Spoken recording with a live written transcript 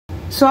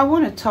So I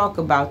want to talk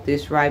about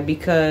this, right?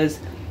 Because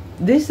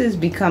this is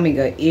becoming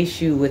an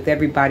issue with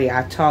everybody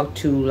I talk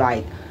to,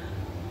 like,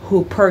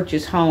 who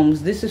purchase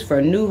homes. This is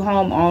for new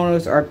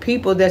homeowners or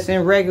people that's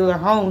in regular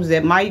homes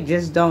that might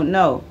just don't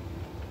know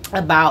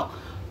about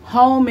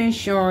home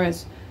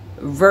insurance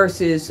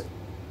versus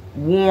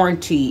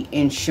warranty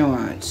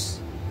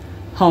insurance,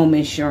 home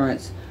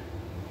insurance.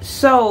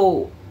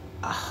 So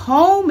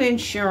home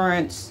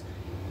insurance,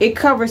 it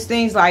covers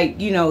things like,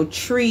 you know,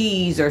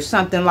 trees or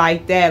something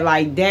like that,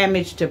 like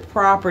damage to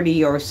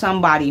property or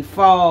somebody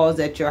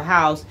falls at your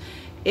house.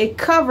 It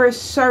covers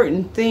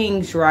certain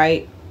things,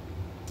 right?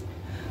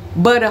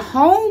 But a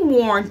home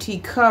warranty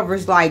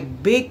covers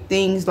like big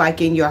things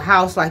like in your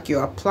house, like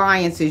your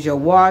appliances, your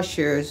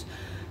washers,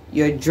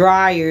 your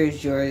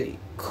dryers, your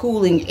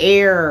cooling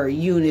air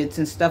units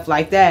and stuff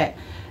like that.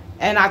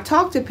 And I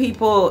talk to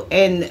people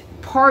and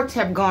parts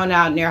have gone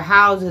out in their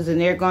houses and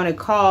they're going to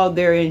call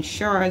their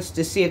insurance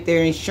to see if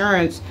their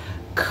insurance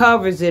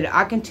covers it.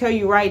 I can tell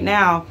you right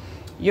now,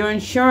 your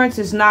insurance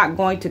is not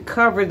going to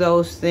cover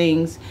those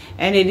things,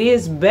 and it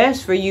is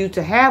best for you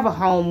to have a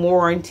home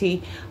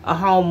warranty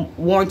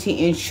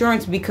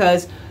insurance,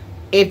 because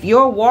if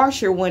your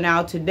washer went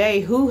out today,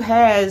 who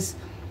has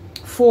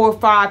 $4,000 or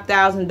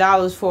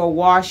 $5,000 for a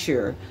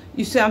washer?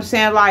 You see what I'm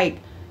saying? Like,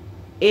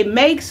 it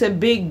makes a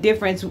big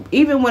difference.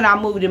 Even when I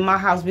moved in my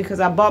house, because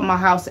I bought my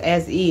house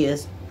as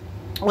is.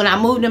 When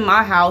I moved in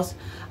my house,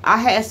 I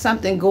had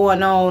something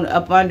going on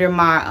up under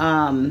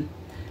my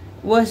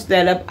what's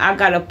that up? I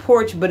got a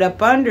porch, but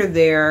up under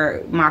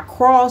there, my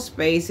crawl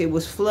space, it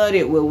was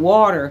flooded with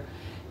water,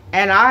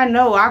 and I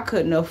know I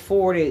couldn't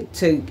afford it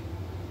to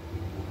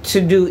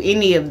do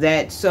any of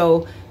that.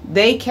 So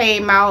they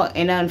came out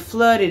and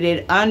unflooded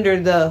it under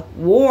the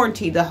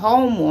warranty, the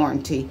home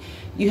warranty.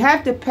 You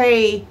have to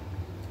pay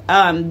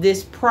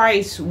this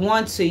price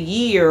once a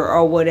year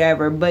or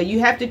whatever, but you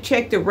have to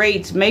check the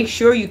rates. Make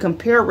sure you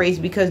compare rates,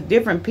 because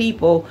different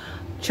people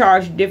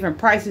charge different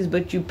prices,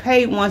 but you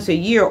pay once a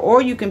year,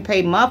 or you can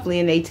pay monthly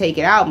and they take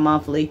it out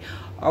monthly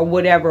or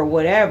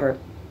whatever.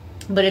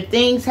 But if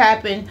things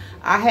happen,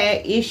 I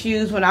had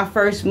issues when I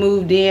first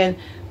moved in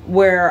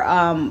where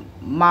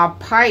my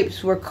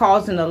pipes were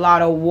causing a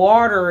lot of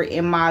water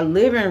in my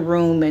living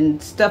room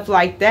and stuff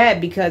like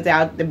that, because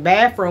the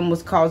bathroom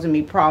was causing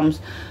me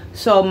problems.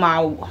 So my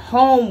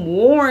home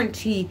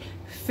warranty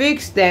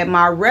fixed that.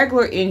 My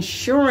regular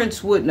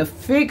insurance wouldn't have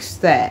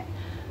fixed that.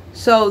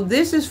 So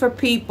this is for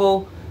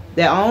people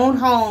that own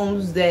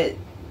homes that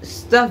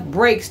stuff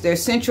breaks, their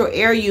central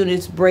air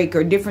units break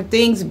or different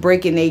things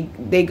break, and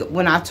they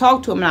when I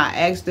talk to them and I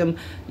ask them,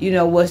 you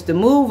know, what's the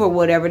move or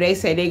whatever, they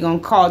say they're gonna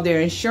call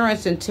their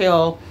insurance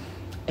until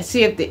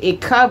see if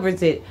it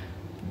covers it.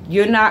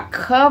 You're not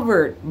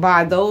covered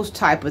by those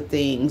type of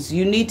things.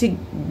 You need to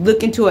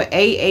look into an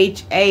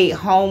AHA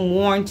home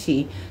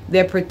warranty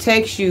that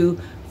protects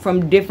you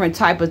from different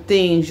type of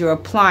things, your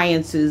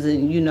appliances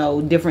and, you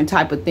know, different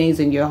type of things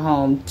in your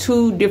home.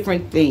 Two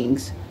different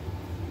things.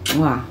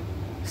 Wow.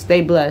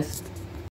 Stay blessed.